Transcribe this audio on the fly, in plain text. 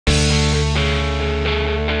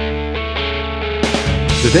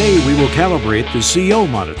Today we will calibrate the CO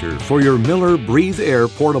monitor for your Miller BreatheAir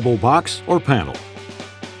portable box or panel.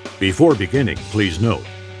 Before beginning, please note,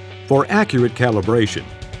 for accurate calibration,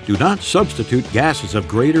 do not substitute gases of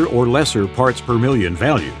greater or lesser parts per million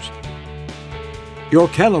values. Your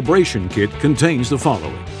calibration kit contains the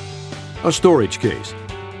following: a storage case,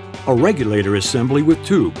 a regulator assembly with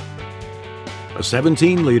tube, a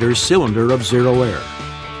 17-liter cylinder of zero air,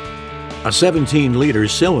 a 17-liter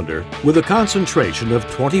cylinder with a concentration of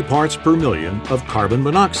 20 parts per million of carbon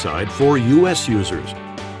monoxide for U.S. users,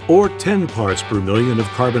 or 10 parts per million of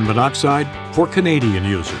carbon monoxide for Canadian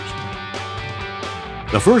users.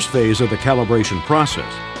 The first phase of the calibration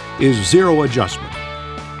process is zero adjustment.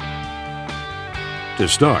 To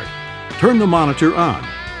start, turn the monitor on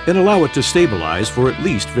and allow it to stabilize for at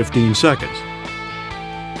least 15 seconds.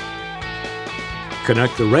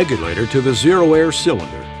 Connect the regulator to the zero air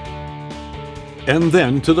cylinder and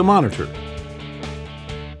then to the monitor.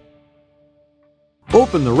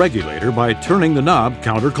 Open the regulator by turning the knob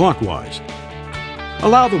counterclockwise.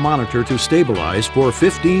 Allow the monitor to stabilize for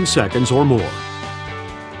 15 seconds or more.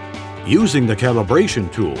 Using the calibration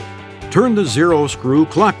tool, turn the zero screw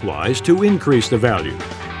clockwise to increase the value,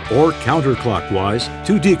 or counterclockwise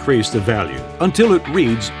to decrease the value until it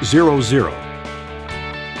reads 00.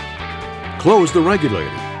 Close the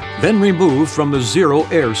regulator, then remove from the zero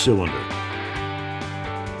air cylinder.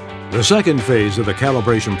 The second phase of the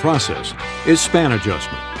calibration process is span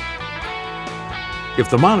adjustment. If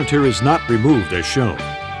the monitor is not removed as shown,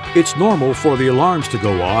 it's normal for the alarms to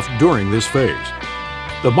go off during this phase.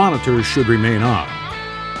 The monitor should remain on.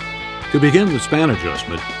 To begin the span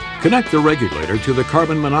adjustment, connect the regulator to the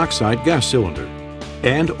carbon monoxide gas cylinder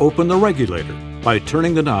and open the regulator by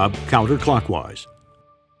turning the knob counterclockwise.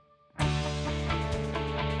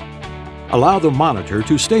 Allow the monitor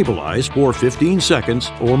to stabilize for 15 seconds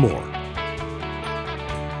or more.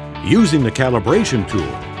 Using the calibration tool,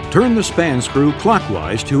 turn the span screw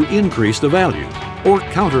clockwise to increase the value, or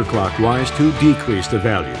counterclockwise to decrease the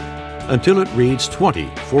value, until it reads 20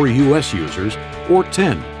 for U.S. users or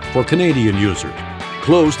 10 for Canadian users.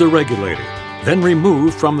 Close the regulator, then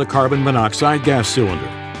remove from the carbon monoxide gas cylinder.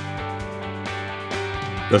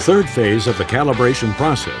 The third phase of the calibration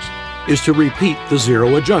process is to repeat the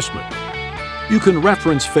zero adjustment. You can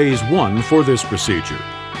reference phase 1 for this procedure.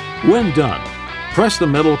 When done, press the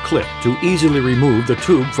metal clip to easily remove the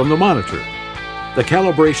tube from the monitor. The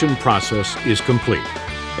calibration process is complete,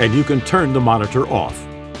 and you can turn the monitor off.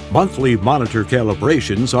 Monthly monitor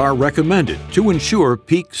calibrations are recommended to ensure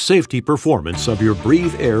peak safety performance of your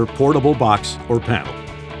BreatheAir portable box or panel.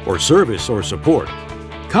 For service or support,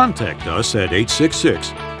 contact us at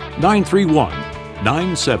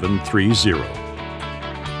 866-931-9730.